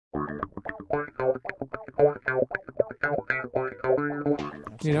You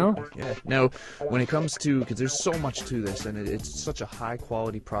know? Absolutely. Yeah. Now, when it comes to, because there's so much to this, and it's such a high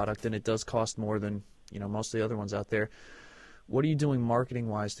quality product, and it does cost more than most of the other ones out there. What are you doing marketing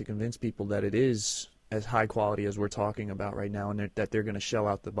wise to convince people that it is as high quality as we're talking about right now, and that they're going to shell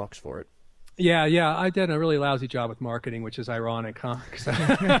out the bucks for it? Yeah, yeah. I did a really lousy job with marketing, which is ironic, huh? 'Cause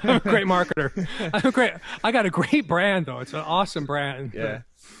I'm a great marketer. I got a great brand, though. It's an awesome brand. Yeah.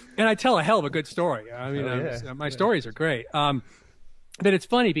 And I tell a hell of a good story. I mean, Oh, yeah. my stories are great. But it's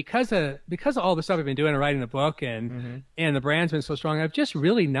funny because of all the stuff I've been doing and writing the book and the brand's been so strong. I've just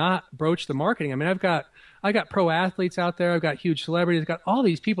really not broached the marketing. I mean, I got pro athletes out there. I've got huge celebrities. I've got all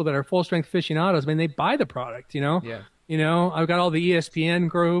these people that are full strength aficionados. I mean, they buy the product. Yeah. I've got all the ESPN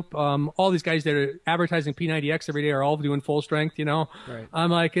group. All these guys that are advertising P90X every day are all doing full strength. Right. I'm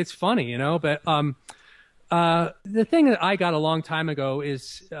like, it's funny. But the thing that I got a long time ago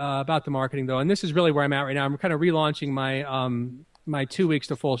is about the marketing, though, and this is really where I'm at right now. I'm kind of relaunching my 2 weeks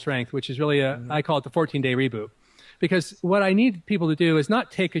to full strength, which is really I call it the 14-day reboot. Because what I need people to do is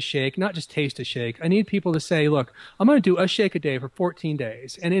not take a shake, not just taste a shake. I need people to say, look, I'm going to do a shake a day for 14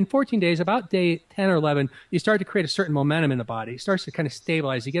 days. And in 14 days, about day 10 or 11, you start to create a certain momentum in the body. It starts to kind of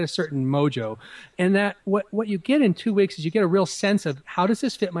stabilize. You get a certain mojo. And that what you get in 2 weeks is you get a real sense of how does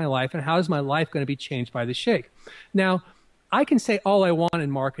this fit my life and how is my life going to be changed by the shake. Now, I can say all I want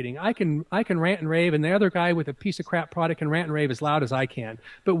in marketing. I can rant and rave, and the other guy with a piece of crap product can rant and rave as loud as I can.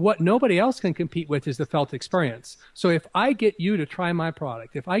 But what nobody else can compete with is the felt experience. So if I get you to try my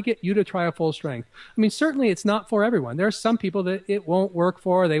product, if I get you to try a full strength, I mean, certainly it's not for everyone. There are some people that it won't work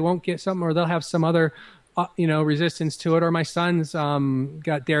for, they won't get something, or they'll have some other resistance to it. Or my son's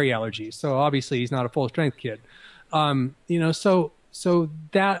got dairy allergies, so obviously he's not a full strength kid. So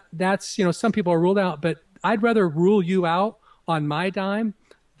that's some people are ruled out, but I'd rather rule you out on my dime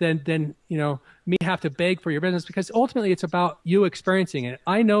than me have to beg for your business, because ultimately it's about you experiencing it.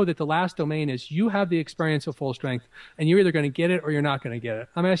 I know that the last domain is you have the experience of full strength, and you're either going to get it or you're not going to get it.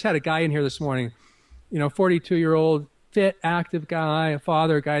 I mean, I just had a guy in here this morning, 42-year-old fit, active guy, a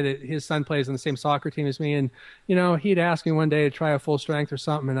father, a guy that his son plays on the same soccer team as me, and he'd ask me one day to try a full strength or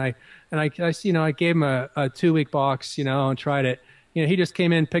something, and I gave him a 2-week box, and tried it. He just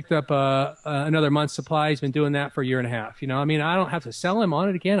came in, picked up another month's supply. He's been doing that for a year and a half. I mean, I don't have to sell him on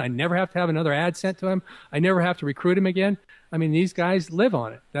it again. I never have to have another ad sent to him. I never have to recruit him again. I mean, these guys live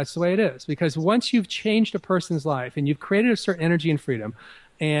on it. That's the way it is. Because once you've changed a person's life and you've created a certain energy and freedom,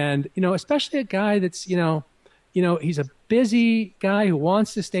 and, especially a guy that's, he's a busy guy who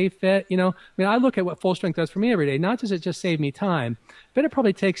wants to stay fit. I mean, I look at what full strength does for me every day. Not does it just save me time, but it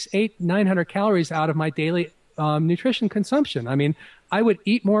probably takes 800-900 calories out of my daily nutrition consumption. I mean, I would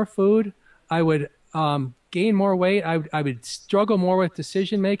eat more food. I would gain more weight. I would struggle more with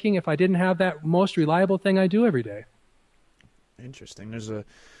decision making if I didn't have that most reliable thing I do every day. Interesting. There's a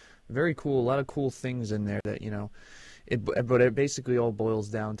lot of cool things in there that, but it basically all boils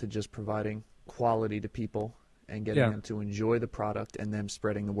down to just providing quality to people and getting them to enjoy the product and them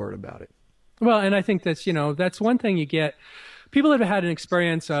spreading the word about it. Well, and I think that's one thing you get. People that have had an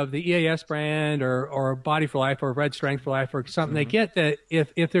experience of the EAS brand or Body for Life or Red Strength for Life or something, they get that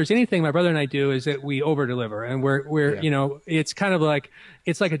if there's anything my brother and I do is that we over deliver, and we're it's kind of like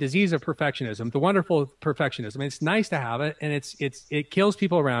it's like a disease of perfectionism, the wonderful perfectionism. It's nice to have it, and it kills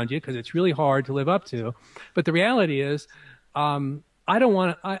people around you because it's really hard to live up to. But the reality is, I'm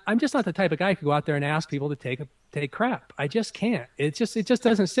just not the type of guy who could go out there and ask people to take crap. I just can't. It just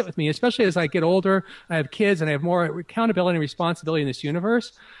doesn't sit with me, especially as I get older. I have kids and I have more accountability and responsibility in this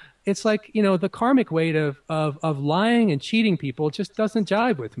universe. It's like, the karmic weight of lying and cheating people just doesn't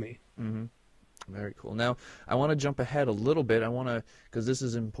jive with me. Mm-hmm. Very cool. Now, I want to jump ahead a little bit. Because this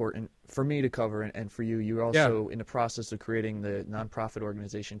is important for me to cover and for you. You're also in the process of creating the nonprofit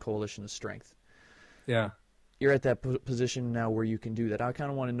organization Coalition of Strength. Yeah. You're at that position now where you can do that. I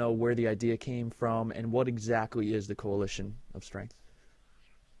kind of want to know where the idea came from and what exactly is the Coalition of Strength.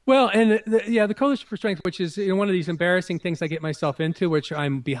 Well, and the Coalition for Strength, which is one of these embarrassing things I get myself into, which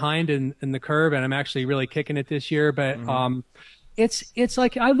I'm behind in the curve, and I'm actually really kicking it this year. But it's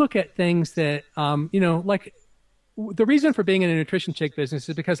like I look at things that like the reason for being in a nutrition shake business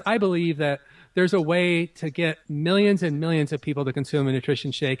is because I believe that there's a way to get millions and millions of people to consume a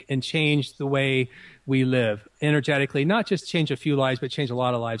nutrition shake and change the way we live energetically, not just change a few lives, but change a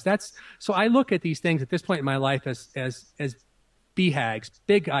lot of lives. So I look at these things at this point in my life as BHAGs,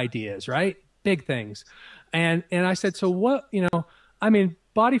 big ideas, right? Big things. And I said, so what,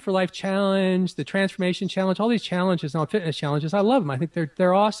 Body for Life Challenge, the Transformation Challenge, all these challenges, all fitness challenges, I love them. I think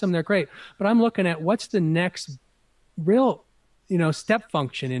they're awesome. They're great. But I'm looking at what's the next real step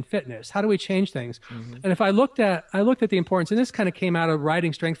function in fitness? How do we change things? And if I looked at the importance, and this kind of came out of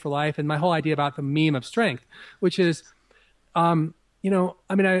writing Strength for Life and my whole idea about the meme of strength, which is, I've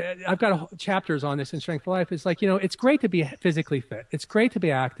got chapters on this in Strength for Life. It's like, it's great to be physically fit. It's great to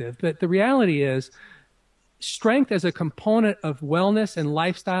be active. But the reality is strength as a component of wellness and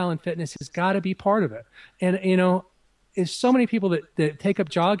lifestyle and fitness has got to be part of it. And, there's so many people that take up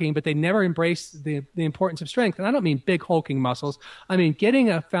jogging, but they never embrace the importance of strength. And I don't mean big hulking muscles. I mean getting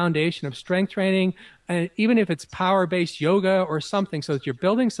a foundation of strength training, and even if it's power-based yoga or something, so that you're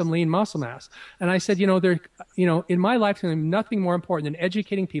building some lean muscle mass. And I said, in my lifetime, nothing more important than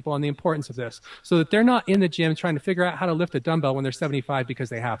educating people on the importance of this, so that they're not in the gym trying to figure out how to lift a dumbbell when they're 75 because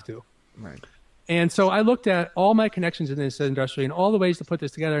they have to. Right. And so I looked at all my connections in this industry and all the ways to put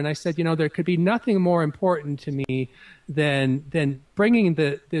this together. And I said, there could be nothing more important to me than bringing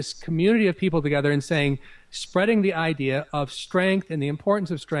this community of people together and saying, spreading the idea of strength and the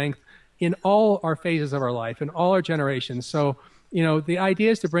importance of strength in all our phases of our life, in all our generations. So, the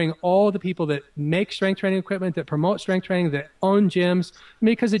idea is to bring all the people that make strength training equipment, that promote strength training, that own gyms.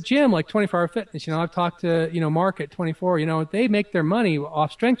 because a gym like 24 Hour Fitness, I've talked to, Mark at 24, they make their money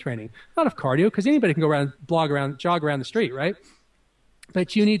off strength training, not off cardio, because anybody can go around, jog around the street, right?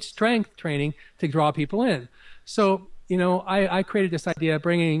 But you need strength training to draw people in. So, I created this idea of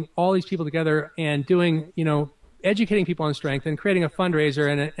bringing all these people together and doing, educating people on strength and creating a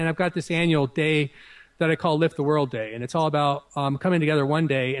fundraiser. And I've got this annual day that I call Lift the World Day. And it's all about coming together one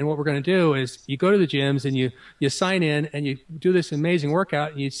day. And what we're going to do is you go to the gyms and you sign in and you do this amazing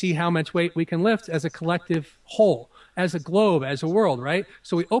workout and you see how much weight we can lift as a collective whole, as a globe, as a world, right?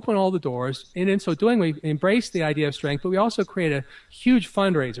 So we open all the doors, and in so doing, we embrace the idea of strength, but we also create a huge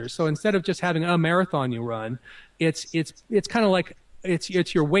fundraiser. So instead of just having a marathon you run, it's kind of like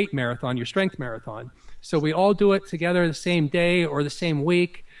it's your weight marathon, your strength marathon. So we all do it together the same day or the same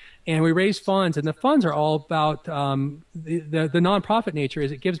week. And we raise funds, and the funds are all about the nonprofit nature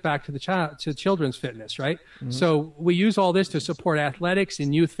is it gives back to to children's fitness, right? So we use all this to support athletics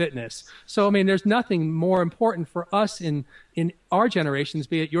and youth fitness. So, there's nothing more important for us in our generations,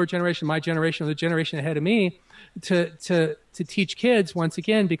 be it your generation, my generation, or the generation ahead of me, to teach kids once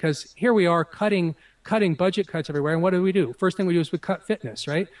again, because here we are cutting budget cuts everywhere. And what do? First thing we do is we cut fitness,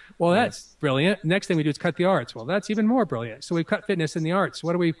 right? Well, that's brilliant. Next thing we do is cut the arts. Well, that's even more brilliant. So we cut fitness and the arts.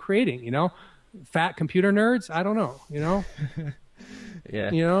 What are we creating? Fat computer nerds? I don't know,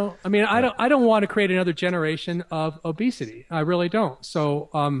 Yeah. I don't want to create another generation of obesity. I really don't. So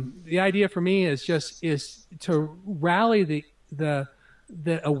the idea for me is to rally the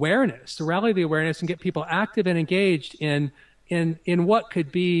awareness, and get people active and engaged in what could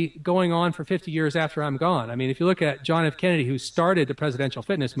be going on for 50 years after I'm gone. If you look at John F. Kennedy, who started the presidential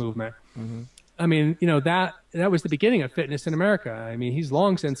fitness movement, that was the beginning of fitness in America. He's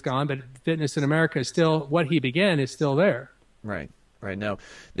long since gone, but fitness in America is still, what he began is still there. Right. Now,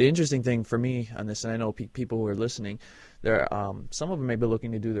 the interesting thing for me on this, and I know people who are listening, some of them may be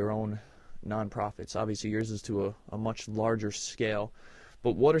looking to do their own nonprofits. Obviously, yours is to a much larger scale.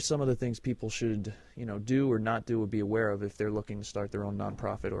 But what are some of the things people should, do or not do or be aware of if they're looking to start their own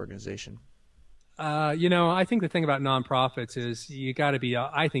nonprofit organization? I think the thing about nonprofits is you got to be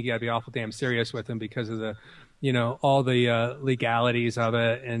awful damn serious with them because of the, all the legalities of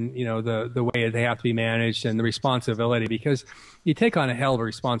it, and the way they have to be managed and the responsibility, because you take on a hell of a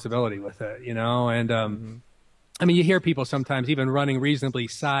responsibility with it, and you hear people sometimes even running reasonably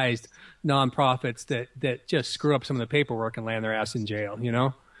sized nonprofits that just screw up some of the paperwork and land their ass in jail.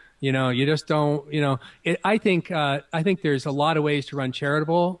 You just don't. I think there's a lot of ways to run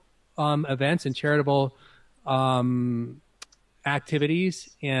charitable events and charitable activities,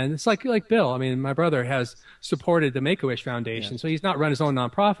 and it's like Bill. My brother has supported the Make-A-Wish Foundation, so he's not run his own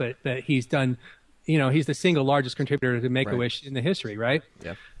nonprofit, but he's done. He's the single largest contributor to Make-A-Wish in the history, right?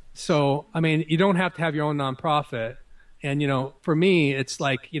 Yeah. So, you don't have to have your own nonprofit. And, for me, it's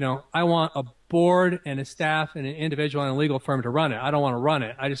like, I want a board and a staff and an individual and a legal firm to run it. I don't want to run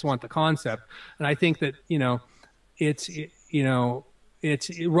it. I just want the concept. And I think that, it's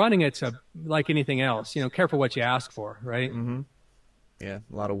running it's like anything else, careful what you ask for, right? Mm-hmm. Yeah,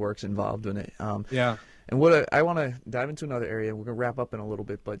 a lot of work's involved in it. Yeah. And what I want to dive into another area. We're going to wrap up in a little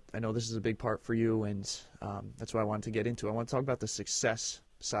bit, but I know this is a big part for you, and that's what I wanted to get into. I want to talk about the success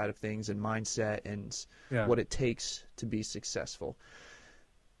side of things and mindset and what it takes to be successful.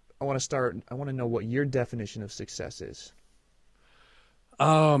 I want to know what your definition of success is.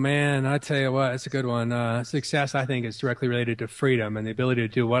 Oh man, I tell you what, it's a good one. Success, I think, is directly related to freedom and the ability to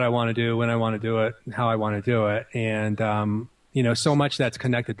do what I want to do, when I want to do it, and how I want to do it. And so much that's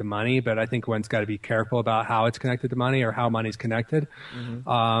connected to money, but I think one's got to be careful about how it's connected to money or how money's connected.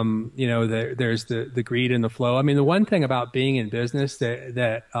 There's the greed and the flow. I mean, the one thing about being in business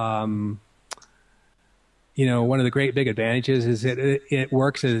that one of the great big advantages is it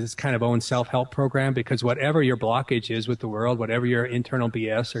works as its kind of own self-help program, because whatever your blockage is with the world, whatever your internal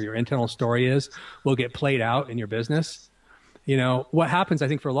BS or your internal story is, will get played out in your business. What happens, I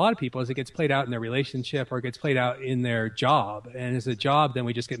think, for a lot of people is it gets played out in their relationship or it gets played out in their job. And as a job, then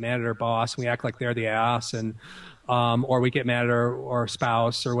we just get mad at our boss and we act like they're the ass, and or we get mad at our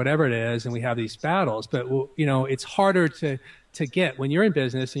spouse or whatever it is, and we have these battles. But it's harder to get when you're in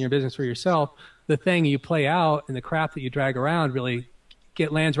business and you're in business for yourself. The thing you play out and the crap that you drag around really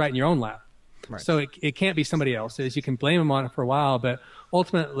lands right in your own lap. Right. So it can't be somebody else's. You can blame them on it for a while, but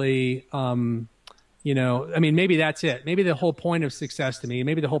ultimately, maybe that's it. Maybe the whole point of success to me,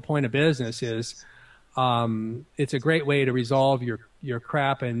 maybe the whole point of business is it's a great way to resolve your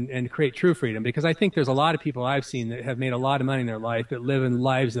crap and create true freedom. Because I think there's a lot of people I've seen that have made a lot of money in their life that live in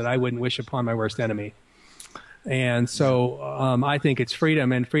lives that I wouldn't wish upon my worst enemy. And so I think it's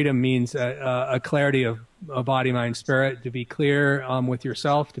freedom, and freedom means a clarity of body, mind, spirit, to be clear with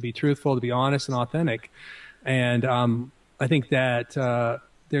yourself, to be truthful, to be honest and authentic. And I think that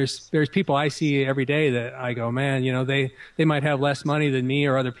there's people I see every day that I go, man, they might have less money than me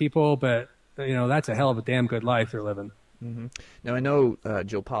or other people, but that's a hell of a damn good life they're living. Mm-hmm. Now, I know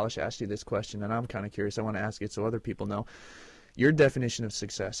Joe Polish asked you this question, and I'm kind of curious. I want to ask it so other people know. Your definition of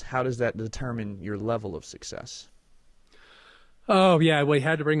success, how does that determine your level of success? Oh, yeah, well, you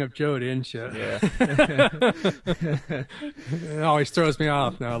had to bring up Joe, didn't you? Yeah. It always throws me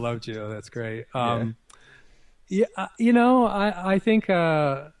off. No, I love Joe. That's great. I think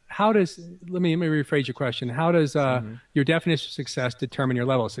how does, let me rephrase your question. How does your definition of success determine your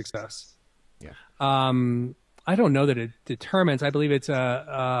level of success? Yeah. I don't know that it determines. I believe it's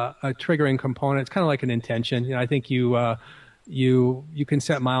a triggering component. It's kind of like an intention. I think you can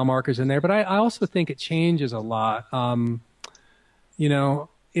set mile markers in there, but I also think it changes a lot. I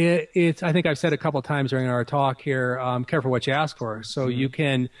think I've said a couple of times during our talk here, careful what you ask for. So you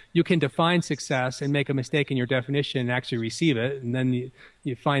can define success and make a mistake in your definition and actually receive it. And then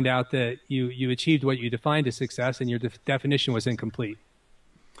you find out that you achieved what you defined as success and your definition was incomplete.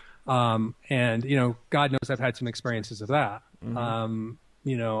 God knows I've had some experiences of that. I've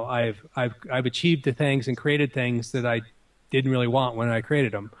achieved the things and created things that I didn't really want when I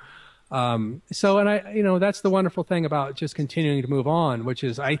created them. That's the wonderful thing about just continuing to move on, which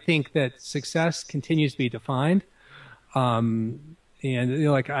is I think that success continues to be defined. I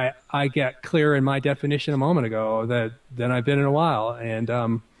get clear in my definition a moment ago than I've been in a while. And,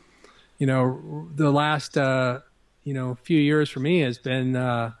 the last, few years for me has been,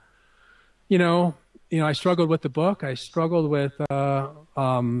 I struggled with the book. I struggled with,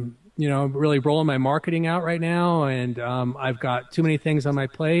 really rolling my marketing out right now, and I've got too many things on my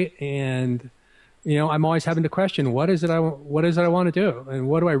plate, and I'm always having to question what is it I want to do, and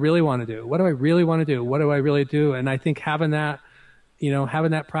what do I really want to do? What do I really want to do? What do I really do? And I think having that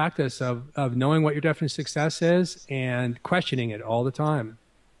practice of knowing what your definition of success is and questioning it all the time,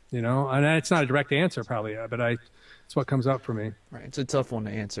 and it's not a direct answer probably, but it's what comes up for me. Right, it's a tough one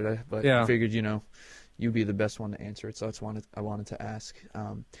to answer, but yeah. I figured you'd be the best one to answer it, so I wanted to ask.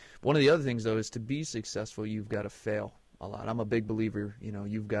 One of the other things, though, is to be successful, you've got to fail a lot. I'm a big believer,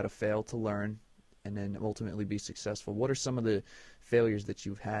 you've got to fail to learn and then ultimately be successful. What are some of the failures that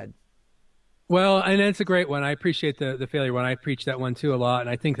you've had? Well, and it's a great one. I appreciate the failure one. I preach that one, too, a lot, and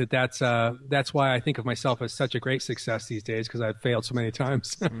I think that's why I think of myself as such a great success these days, because I've failed so many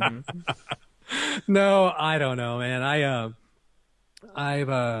times. Mm-hmm. No, I don't know, man.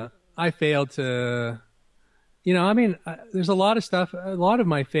 I failed to... there's a lot of stuff. A lot of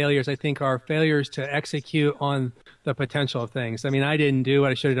my failures, I think, are failures to execute on the potential of things. I didn't do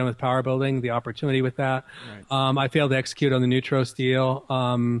what I should have done with power building, the opportunity with that. Right. I failed to execute on the Neutros deal.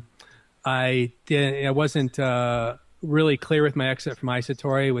 I wasn't really clear with my exit from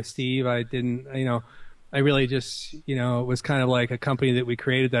Isotory with Steve. I didn't, I really just, it was kind of like a company that we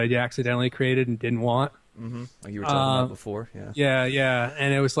created that I accidentally created and didn't want. Mm-hmm. Like you were talking about before, yeah. Yeah.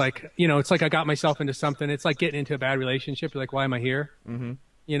 And it was like, it's like I got myself into something. It's like getting into a bad relationship. You're like, why am I here?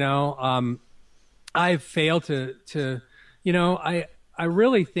 Mm-hmm. I've failed to I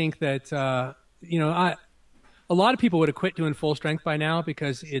really think that, a lot of people would have quit doing full strength by now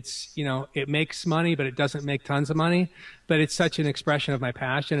because it's, it makes money, but it doesn't make tons of money. But it's such an expression of my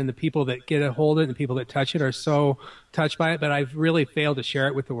passion, and the people that get a hold of it and the people that touch it are so touched by it. But I've really failed to share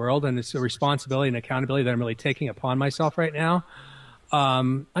it with the world, and it's a responsibility and accountability that I'm really taking upon myself right now.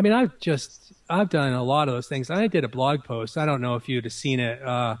 I mean, I've done a lot of those things. I did a blog post. I don't know if you'd have seen it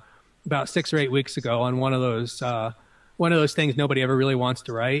about 6 or 8 weeks ago on one of those things nobody ever really wants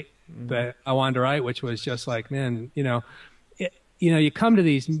to write, but I wanted to write, which was just like, man, you come to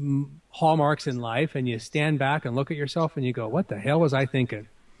these hallmarks in life and you stand back and look at yourself and you go, what the hell was I thinking?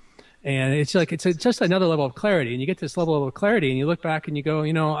 And it's like, just another level of clarity. And you get this level of clarity and you look back and you go,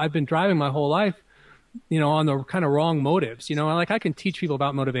 I've been driving my whole life, on the kind of wrong motives. Like I can teach people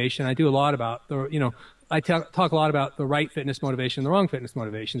about motivation. I do a lot about I talk a lot about the right fitness motivation, the wrong fitness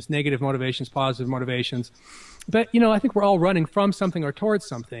motivations, negative motivations, positive motivations. But, I think we're all running from something or towards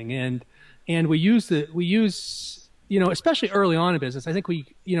something. And we use, especially early on in business, I think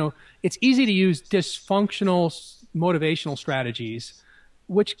it's easy to use dysfunctional motivational strategies,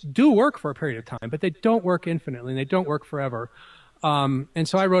 which do work for a period of time, but they don't work infinitely and they don't work forever. And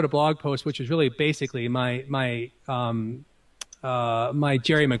so I wrote a blog post, which is really basically my Jerry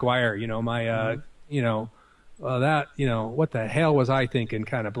Maguire, what the hell was I thinking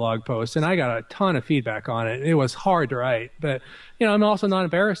kind of blog post. And I got a ton of feedback on it. It was hard to write, but, I'm also not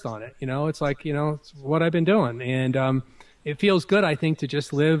embarrassed on it. It's like, it's what I've been doing. And it feels good, I think, to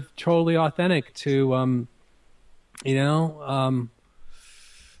just live totally authentic to,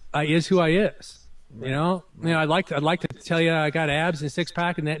 I is who I is. Right. I'd like to tell you I got abs and a six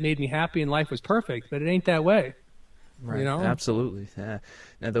pack and that made me happy and life was perfect, but it ain't that way. Right. Absolutely. Yeah.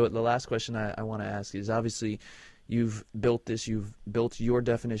 Now, the last question I want to ask is, obviously, you've built your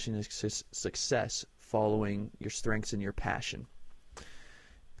definition of success following your strengths and your passion.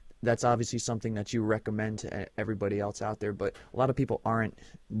 That's obviously something that you recommend to everybody else out there, but a lot of people aren't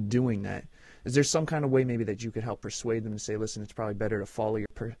doing that. Is there some kind of way maybe that you could help persuade them to say, listen, it's probably better to follow your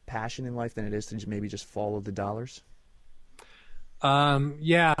passion in life than it is to maybe just follow the dollars?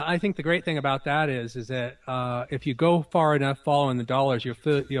 Yeah, I think the great thing about that is that if you go far enough following the dollars,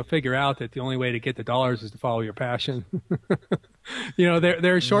 you'll figure out that the only way to get the dollars is to follow your passion.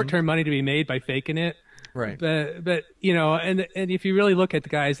 There's short-term money to be made by faking it. Right. But and if you really look at the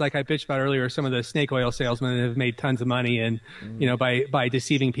guys like I bitched about earlier, some of the snake oil salesmen that have made tons of money and by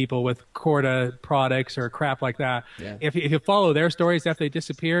deceiving people with Corda products or crap like that. Yeah. If you follow their stories after they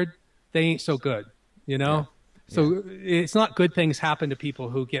disappeared, they ain't so good. Yeah. So it's not good things happen to people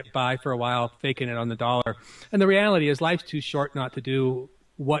who get by for a while faking it on the dollar. And the reality is life's too short not to do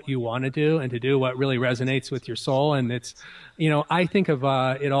what you want to do and to do what really resonates with your soul. And it's, I think of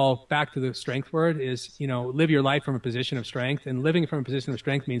it all back to the strength word is, live your life from a position of strength. And living from a position of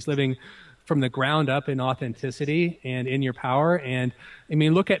strength means living from the ground up in authenticity and in your power. And I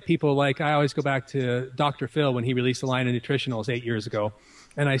mean, look at people like, I always go back to Dr. Phil when he released the line of nutritionals 8 years ago.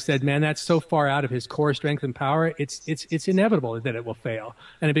 And I said, man, that's so far out of his core strength and power. It's inevitable that it will fail.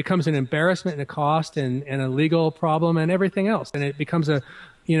 And it becomes an embarrassment and a cost and a legal problem and everything else. And it becomes a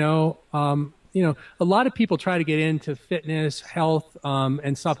lot of people try to get into fitness, health,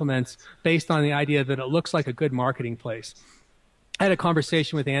 and supplements based on the idea that it looks like a good marketing place. I had a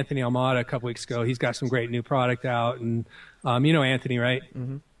conversation with Anthony Almada a couple weeks ago. He's got some great new product out, and Anthony, right?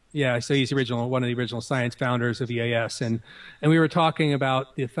 Mm-hmm. Yeah, so he's one of the original science founders of EAS, and we were talking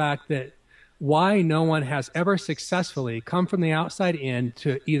about the fact that why no one has ever successfully come from the outside in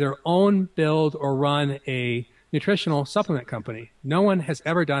to either own, build, or run a nutritional supplement company. No one has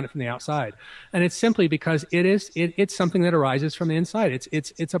ever done it from the outside. And it's simply because it's something that arises from the inside.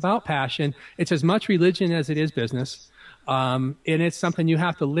 It's about passion. It's as much religion as it is business. And it's something you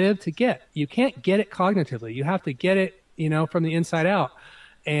have to live to get. You can't get it cognitively. You have to get it, from the inside out.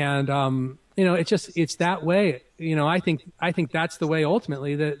 And, it's that way. I think that's the way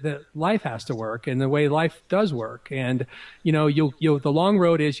ultimately that life has to work and the way life does work. And, the long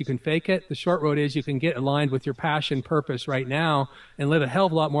road is you can fake it. The short road is you can get aligned with your passion, purpose right now and live a hell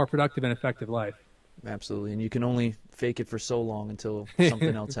of a lot more productive and effective life. Absolutely. And you can only fake it for so long until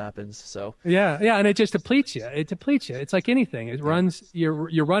something else happens. So yeah. And it just depletes you. It's like anything. It runs,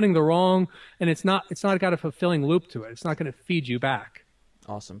 you're running the wrong, and it's not got a fulfilling loop to it. It's not going to feed you back.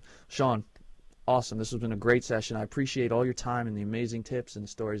 Awesome. Shawn, awesome. This has been a great session. I appreciate all your time and the amazing tips and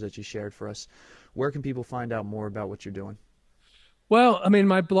stories that you shared for us. Where can people find out more about what you're doing? Well, I mean,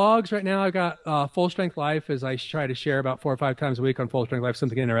 my blogs right now, I've got Full Strength Life, as I try to share about 4 or 5 times a week on Full Strength Life,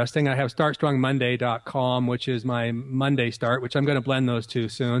 something interesting. I have StartStrongMonday.com, which is my Monday start, which I'm going to blend those two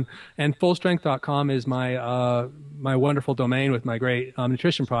soon. And FullStrength.com is my my wonderful domain with my great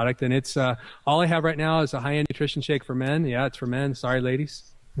nutrition product. And it's all I have right now is a high-end nutrition shake for men. Yeah, it's for men. Sorry,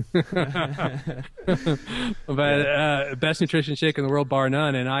 ladies. But best nutrition shake in the world, bar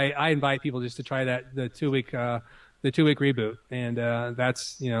none. And I invite people just to try the 2-week the 2-week reboot. And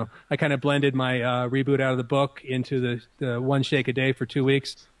that's, you know, I kind of blended my reboot out of the book into the one shake a day for 2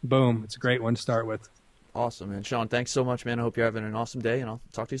 weeks. Boom. It's a great one to start with. Awesome, man. Shawn, thanks so much, man. I hope you're having an awesome day, and I'll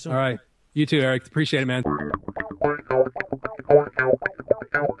talk to you soon. All right. You too, Eric. Appreciate it, man.